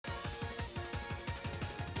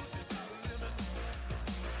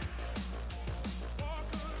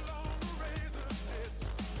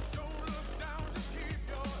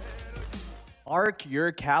Mark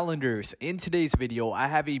your calendars. In today's video, I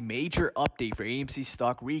have a major update for AMC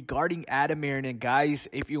Stock regarding ARON. And guys,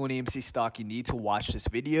 if you own AMC Stock, you need to watch this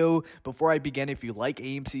video. Before I begin, if you like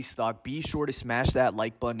AMC Stock, be sure to smash that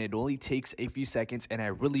like button. It only takes a few seconds and I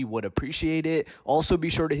really would appreciate it. Also, be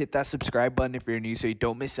sure to hit that subscribe button if you're new so you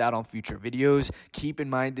don't miss out on future videos. Keep in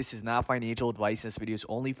mind, this is not financial advice. This video is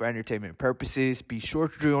only for entertainment purposes. Be sure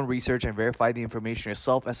to do your own research and verify the information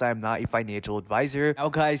yourself, as I am not a financial advisor. Now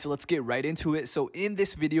guys, let's get right into it. So in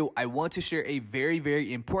this video, I want to share a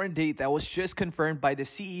very important date that was just confirmed by the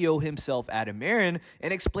CEO himself, ARON,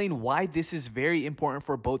 and explain why this is very important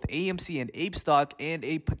for both AMC and APE stock and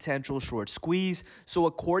a potential short squeeze. So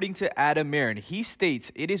according to ARON, he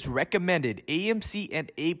states it is recommended AMC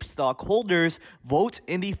and APE stock holders vote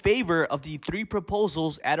in the favor of the three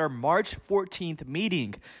proposals at our March 14th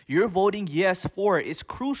meeting. Your voting yes for is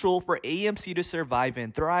crucial for AMC to survive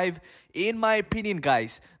and thrive. In my opinion,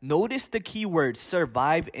 guys, notice the keyword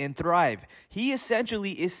survive and thrive. He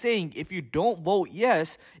essentially is saying if you don't vote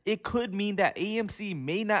yes, it could mean that AMC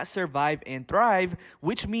may not survive and thrive,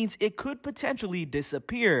 which means it could potentially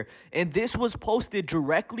disappear. And this was posted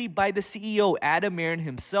directly by the CEO, ARON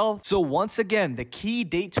himself. So once again, the key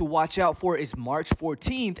date to watch out for is March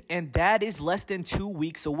 14th, and that is less than 2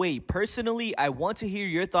 weeks away. Personally, I want to hear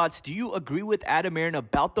your thoughts. Do you agree with ARON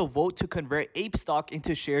about the vote to convert APE stock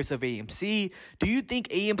into shares of AMC? Do you think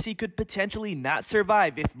AMC could potentially not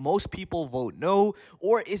survive if most people vote no?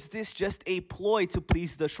 Or is this just a ploy to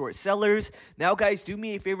please the short sellers? Now guys, do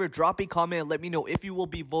me a favor, drop a comment and let me know if you will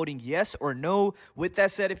be voting yes or no. With that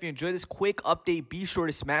said, if you enjoyed this quick update, be sure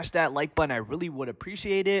to smash that like button. I really would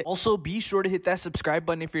appreciate it. Also, be sure to hit that subscribe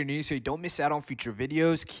button if you're new so you don't miss out on future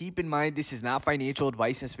videos. Keep in mind, this is not financial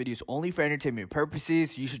advice. This video is only for entertainment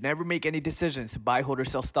purposes. You should never make any decisions to buy, hold, or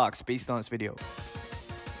sell stocks based on this video.